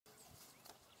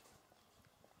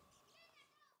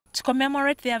To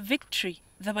commemorate their victory,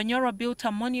 the Bunyoro built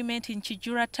a monument in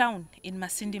Chijura town in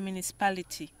Masindi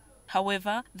municipality.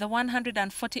 However, the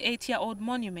 148-year-old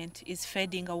monument is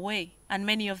fading away, and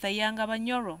many of the younger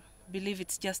Bunyoro believe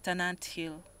it's just an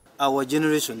anthill. Our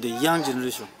generation, the young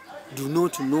generation, do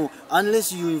not know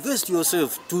unless you invest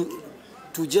yourself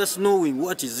to just knowing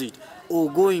what is it,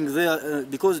 or going there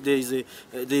because there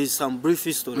is some brief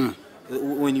history.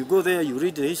 When you go there, you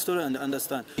read the history and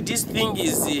understand. This thing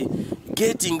is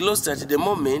getting lost at the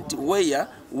moment where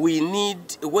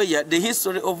the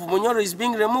history of Bunyoro is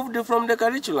being removed from the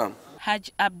curriculum.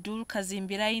 Haj Abdul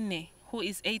Kazimbiraine, who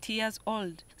is 80 years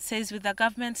old, says with the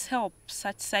government's help,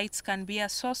 such sites can be a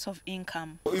source of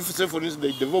income. If, say, for instance,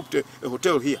 they developed a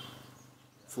hotel here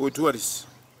for tourists,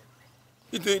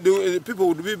 people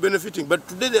would be benefiting, but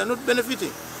today they are not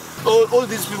benefiting. All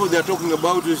these people they are talking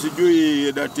about is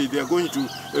that they are going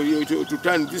to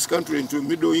turn this country into a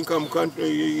middle-income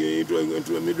country,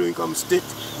 into a middle-income state.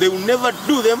 They will never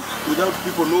do them without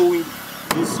people knowing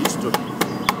this history.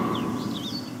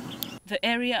 The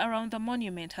area around the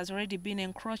monument has already been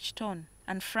encroached on,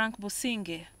 and Frank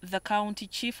Businge, the county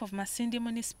chief of Masindi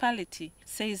municipality,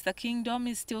 says the kingdom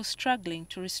is still struggling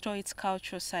to restore its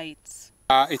cultural sites.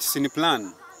 It's in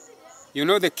plan. You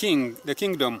know, the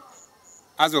kingdom,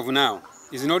 as of now,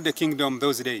 is not the kingdom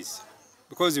those days,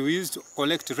 because we used to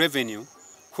collect revenue,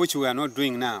 which we are not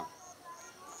doing now.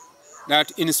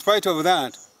 That in spite of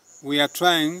that, we are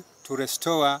trying to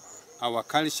restore our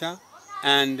culture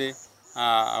and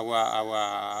our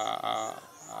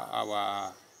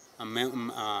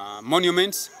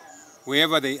monuments,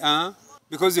 wherever they are,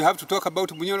 because you have to talk about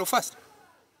Bunyoro first.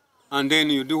 And then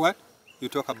you do what? You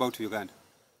talk about Uganda.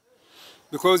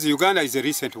 Because Uganda is a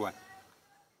recent one.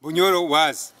 Bunyoro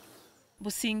was.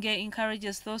 Businge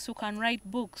encourages those who can write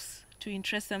books to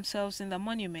interest themselves in the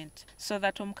monument so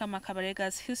that Omukama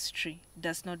Kabalega's history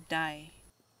does not die.